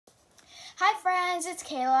Hi friends, it's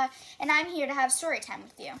Kayla, and I'm here to have story time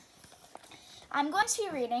with you. I'm going to be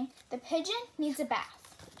reading The Pigeon Needs a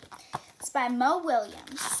Bath. It's by Mo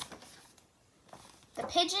Williams. The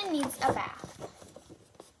Pigeon Needs a Bath.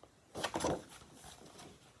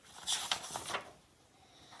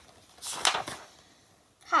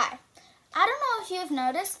 Hi, I don't know if you have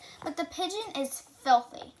noticed, but the pigeon is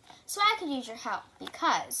filthy, so I could use your help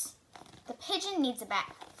because the pigeon needs a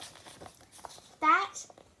bath. That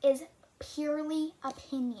is purely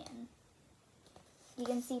opinion. You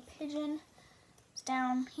can see Pigeon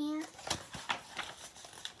down here.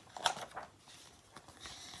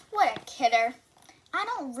 What a kidder. I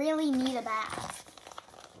don't really need a bath.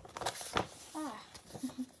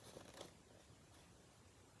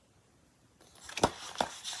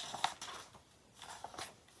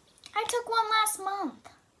 I took one last month.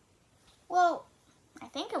 Well, I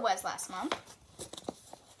think it was last month.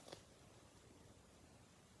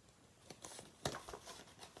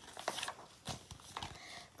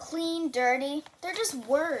 Clean, dirty, they're just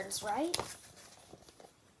words, right?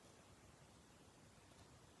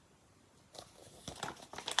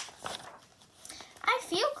 I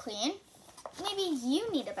feel clean. Maybe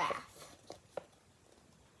you need a bath.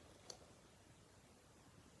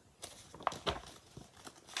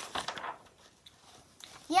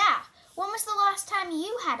 Yeah, when was the last time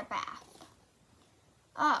you had a bath?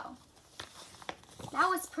 Oh, that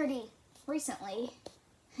was pretty recently.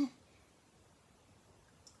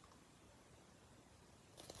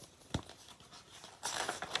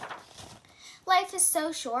 Life is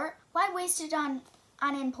so short, why waste it on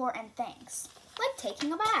unimportant things, like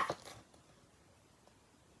taking a bath?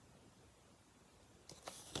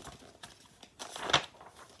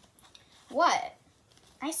 What?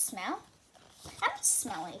 I smell? I don't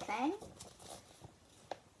smell anything.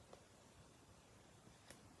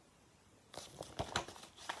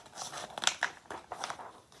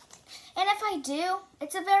 And if I do,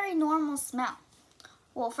 it's a very normal smell.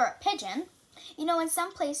 Well, for a pigeon, you know, in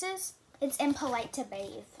some places, it's impolite to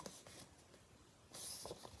bathe.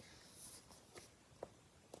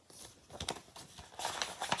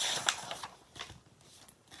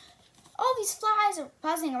 All these flies are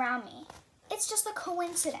buzzing around me. It's just a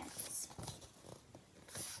coincidence.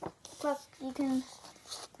 Look,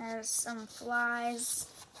 there's some flies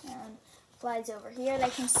and flies over here.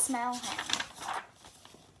 They can smell him.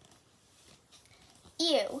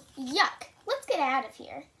 Ew, yuck. Let's get out of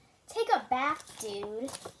here. Take a bath,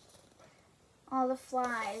 dude. All the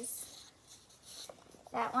flies.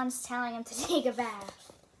 That one's telling him to take a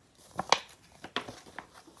bath.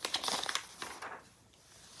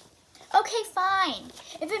 Okay, fine.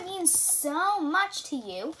 If it means so much to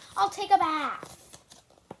you, I'll take a bath.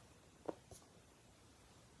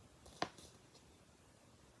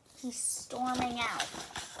 He's storming out.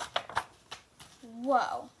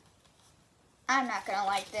 Whoa. I'm not gonna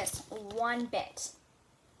like this one bit.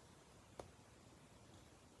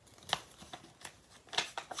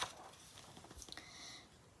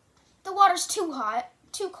 The water's too hot,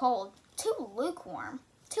 too cold, too lukewarm,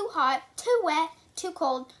 too hot, too wet, too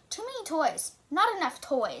cold, too many toys, not enough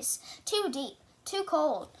toys, too deep, too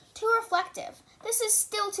cold, too reflective. This is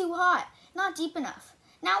still too hot, not deep enough.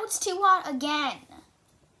 Now it's too hot again.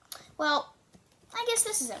 Well, I guess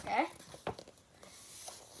this is okay.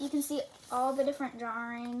 You can see all the different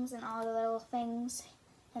drawings and all the little things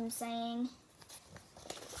him saying.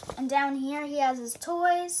 And down here he has his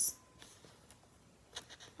toys.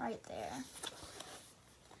 Right there.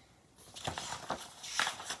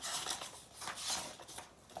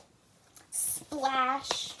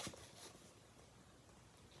 Splash.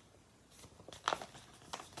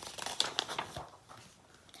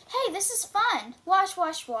 Hey, this is fun. Wash,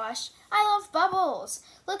 wash, wash. I love bubbles.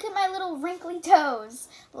 Look at my little wrinkly toes.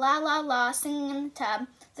 La, la, la, singing in the tub.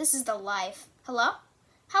 This is the life. Hello?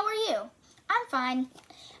 How are you? I'm fine.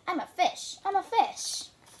 I'm a fish. I'm a fish.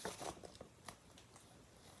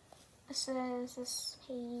 This is this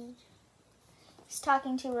page. He's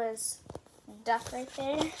talking to his duck right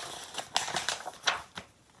there.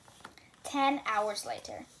 10 hours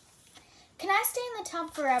later. Can I stay in the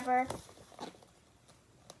tub forever?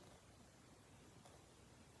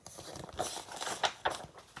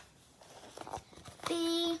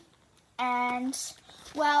 The end.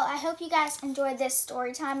 Well, I hope you guys enjoyed this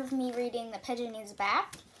story time of me reading The Pigeon Needs a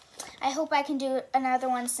Bath. I hope I can do another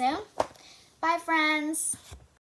one soon. Bye, friends.